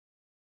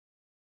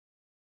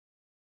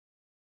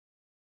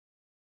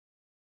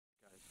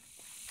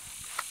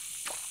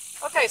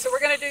Okay, so we're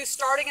going to do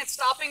starting and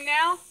stopping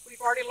now.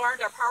 We've already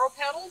learned our power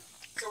pedal,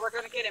 so we're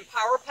going to get in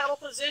power pedal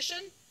position,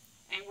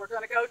 and we're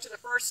going to go to the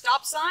first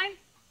stop sign.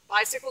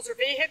 Bicycles are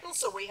vehicles,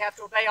 so we have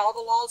to obey all the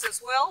laws as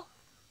well.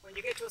 When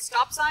you get to a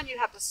stop sign, you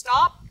have to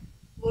stop,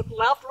 look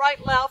left,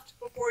 right, left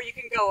before you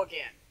can go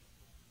again.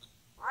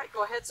 All right,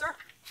 go ahead, sir.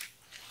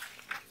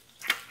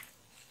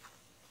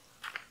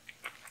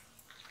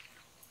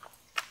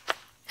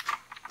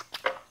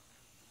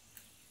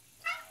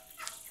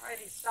 All right,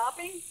 he's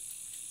stopping.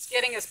 He's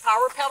getting his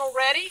power pedal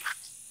ready,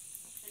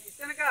 and he's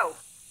going to go.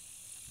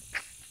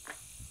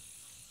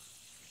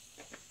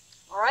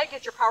 All right,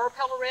 get your power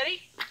pedal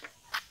ready.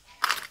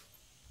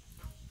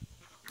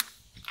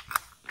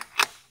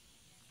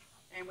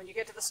 And when you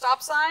get to the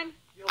stop sign,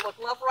 you'll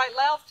look left, right,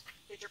 left,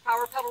 get your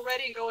power pedal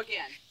ready, and go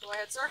again. Go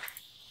ahead, sir.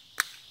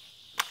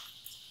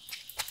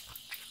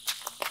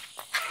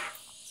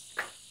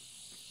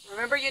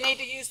 Remember, you need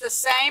to use the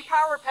same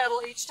power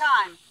pedal each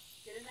time.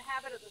 Get in the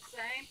habit of the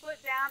same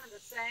foot down and the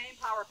same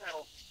power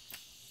pedal.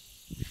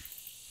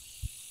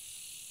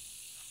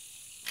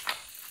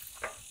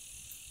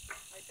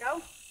 Let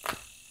go.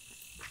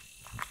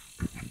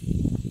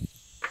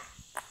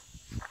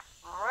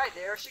 All right,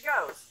 there she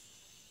goes.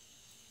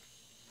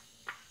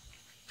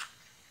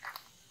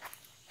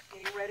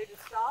 Getting ready to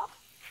stop.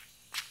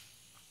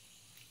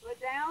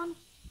 Foot down,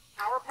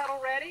 power pedal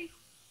ready.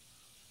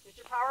 Get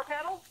your power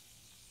pedal.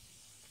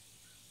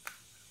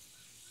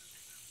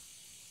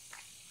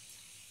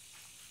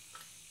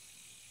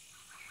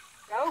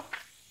 Go.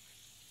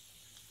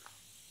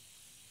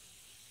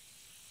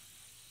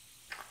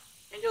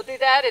 And you'll do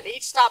that at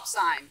each stop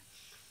sign.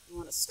 You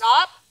want to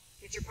stop,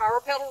 get your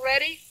power pedal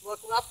ready,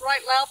 look left,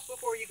 right, left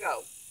before you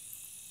go.